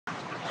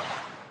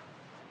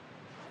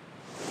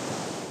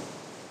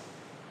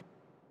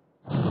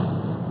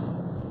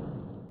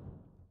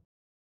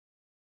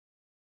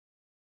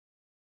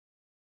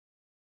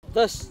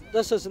this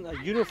isn't a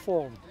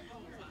uniform.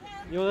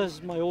 You know, this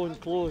is my own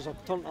clothes.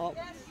 I've turned up,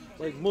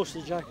 like most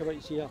of the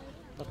Jacobites here,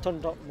 I've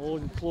turned up my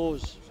own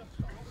clothes.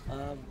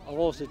 I've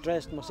also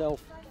dressed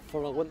myself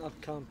for a winter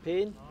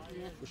campaign,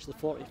 which the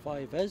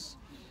 45 is.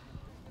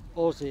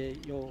 Also, you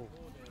know,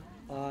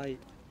 I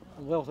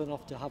am wealthy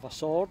enough to have a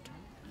sword.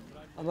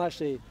 I'm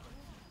actually,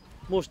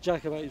 most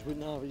Jacobites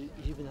wouldn't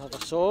even have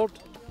a sword.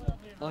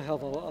 I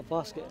have a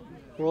basket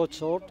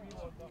broadsword,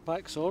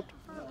 back sword,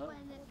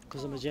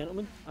 because I'm a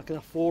gentleman. I can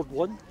afford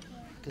one.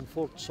 I can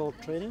afford sword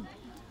training.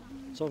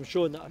 So I'm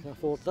showing that I can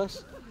afford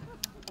this.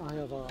 I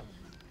have a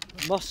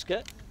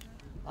musket.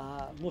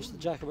 Most of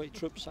the Jacobite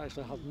troops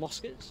actually have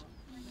muskets.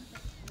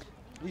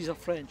 These are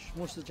French.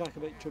 Most of the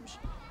Jacobite troops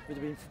would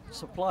have been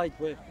supplied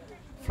with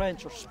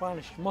French or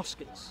Spanish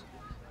muskets,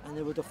 and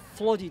they would have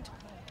flooded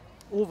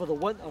over the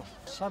winter,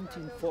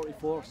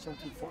 1744,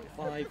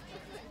 1745.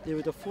 They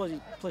would have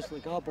flooded places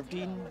like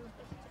Aberdeen,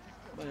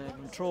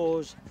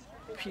 Montrose,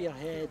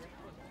 Peterhead,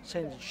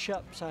 sending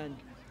ships and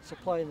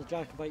supplying the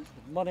Jacobites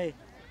with money,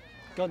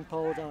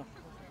 gunpowder,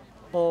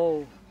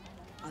 ball,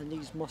 and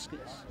these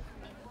muskets.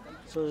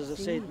 So as I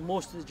said,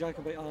 most of the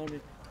Jacobite army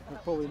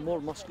had probably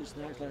more muskets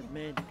than they actually had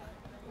men.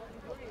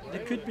 They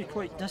could be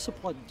quite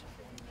disciplined.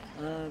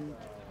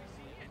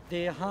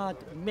 They had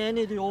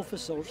many of the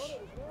officers,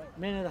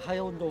 many of the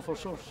Highland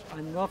officers,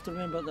 and you have to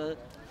remember that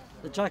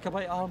the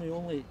Jacobite army,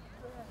 only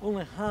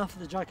half of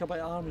the Jacobite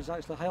army is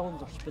actually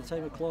Highlanders by the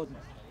time of Culloden.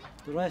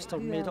 The rest are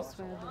made up.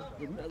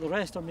 The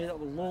rest are made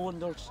up of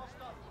Lowlanders,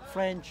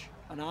 French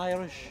and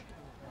Irish,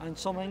 and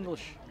some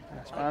English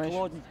at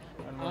Culloden,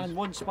 and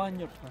one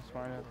Spaniard.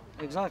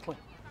 Exactly.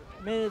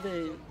 Many of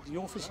the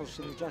officers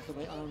in the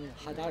Jacobite army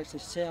had actually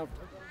served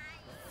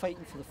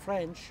fighting for the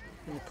French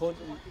in the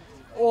continent,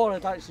 or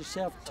had actually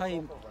served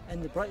time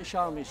in the British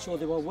army, so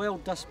they were well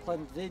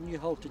disciplined. They knew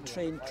how to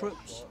train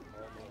troops.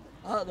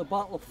 At the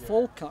Battle of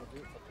Falkirk,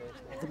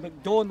 the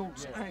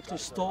MacDonalds actually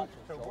stopped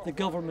the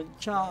government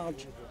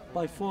charge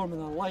by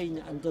forming a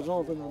line and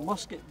delivering a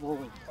musket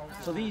volley.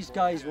 So these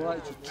guys were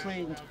actually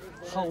trained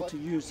how to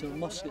use their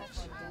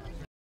muskets.